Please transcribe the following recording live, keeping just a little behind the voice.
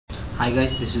Hi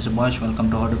guys, this is Apache. Welcome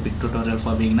to How to Pick tutorial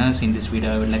for beginners. In this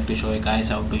video I would like to show you guys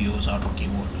how to use auto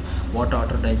keyboard. What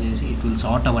auto does is it will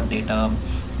sort our data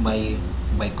by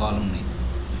column name,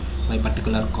 by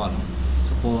particular column.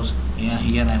 Suppose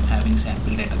here I am having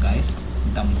sample data guys,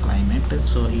 dump climate.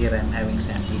 So here I am having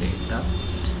sample data.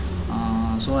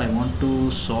 So I want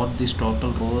to sort this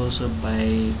total rows by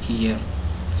year.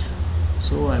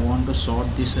 So I want to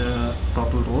sort this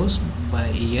total rows by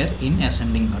year in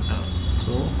ascending order.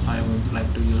 So I would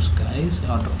like to use guys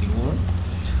auto keyword.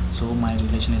 So my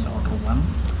relation is order 1,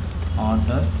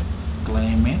 order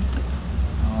climate,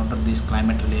 order this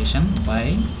climate relation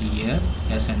by year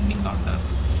ascending order.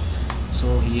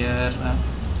 So here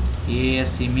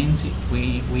ASC means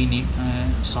we need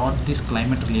sort this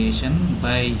climate relation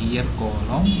by year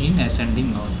column in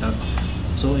ascending order.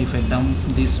 So if I dump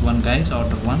this one guys,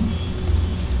 order 1,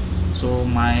 so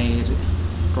my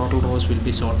total rows will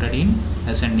be sorted in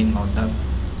ascending order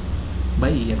by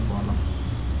year column.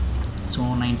 So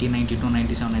 1992,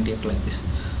 97, 98 like this.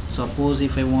 Suppose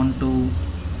if I want to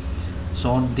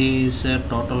sort these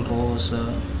total rows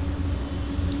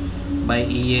by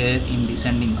year in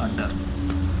descending order,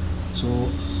 so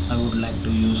I would like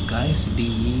to use guys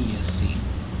DESC.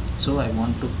 So I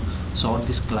want to sort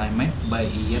this climate by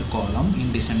year column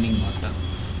in descending order.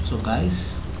 So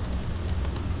guys,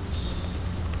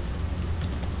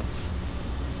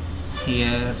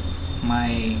 here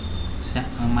my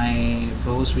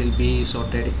rows will be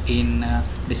sorted in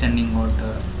descending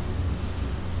order.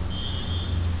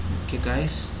 Okay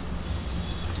guys,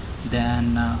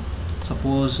 then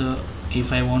suppose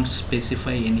if I want to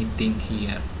specify anything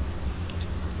here,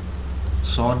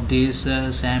 sort this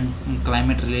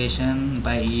climate relation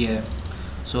by year.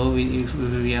 So if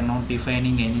we are not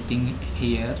defining anything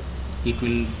here, it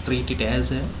will treat it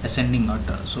as ascending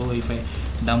order. So if I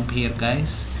dump here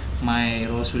guys, my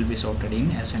rows will be sorted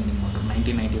in ascending order,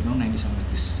 1992, 97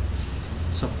 like this.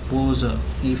 Suppose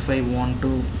if I want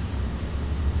to,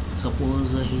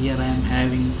 suppose here I am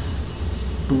having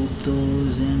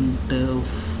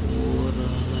 2004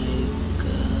 like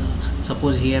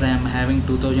suppose here I am having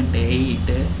 2008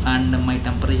 and my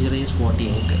temperature is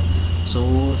 48.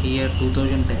 So here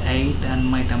 2008 and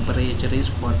my temperature is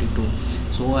 42.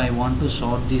 So I want to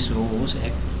sort these rows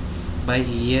by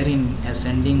year in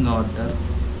ascending order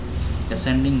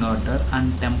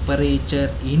and temperature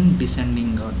in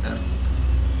descending order.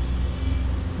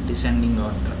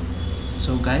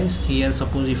 So guys, here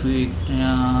suppose if we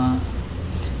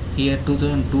here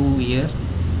 2002 year,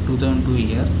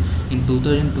 in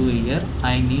 2002 year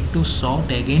I need to sort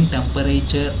again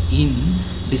temperature in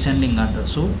descending order.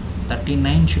 So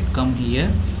 39 should come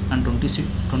here and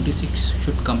 26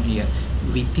 should come here.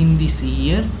 Within this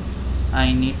year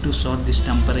I need to sort this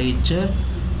temperature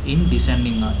in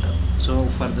descending order. So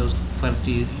for it,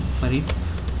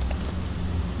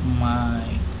 my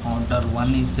order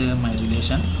 1 is my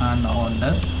relation, and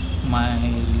order my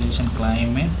relation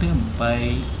climate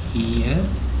by year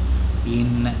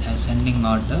in ascending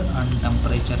order and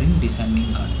temperature in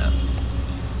descending order.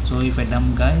 So if I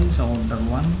dump guys order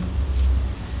 1,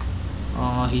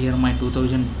 here my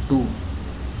 2002,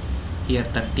 here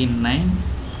 39,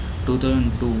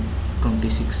 2002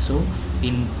 26. So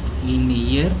in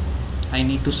year I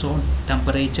need to sort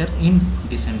temperature in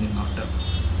descending order.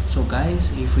 So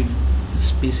guys, if we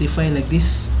specify like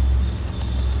this,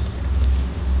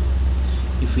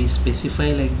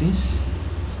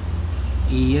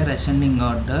 year ascending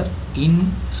order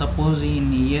in, suppose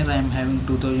in year I am having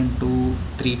 2002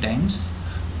 3 times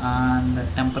and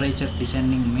temperature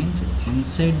descending means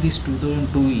inside this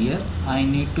 2002 year I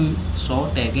need to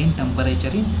sort again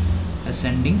temperature in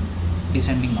descending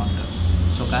order.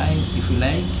 So guys, if you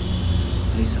like,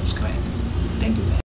 please subscribe. Thank you guys.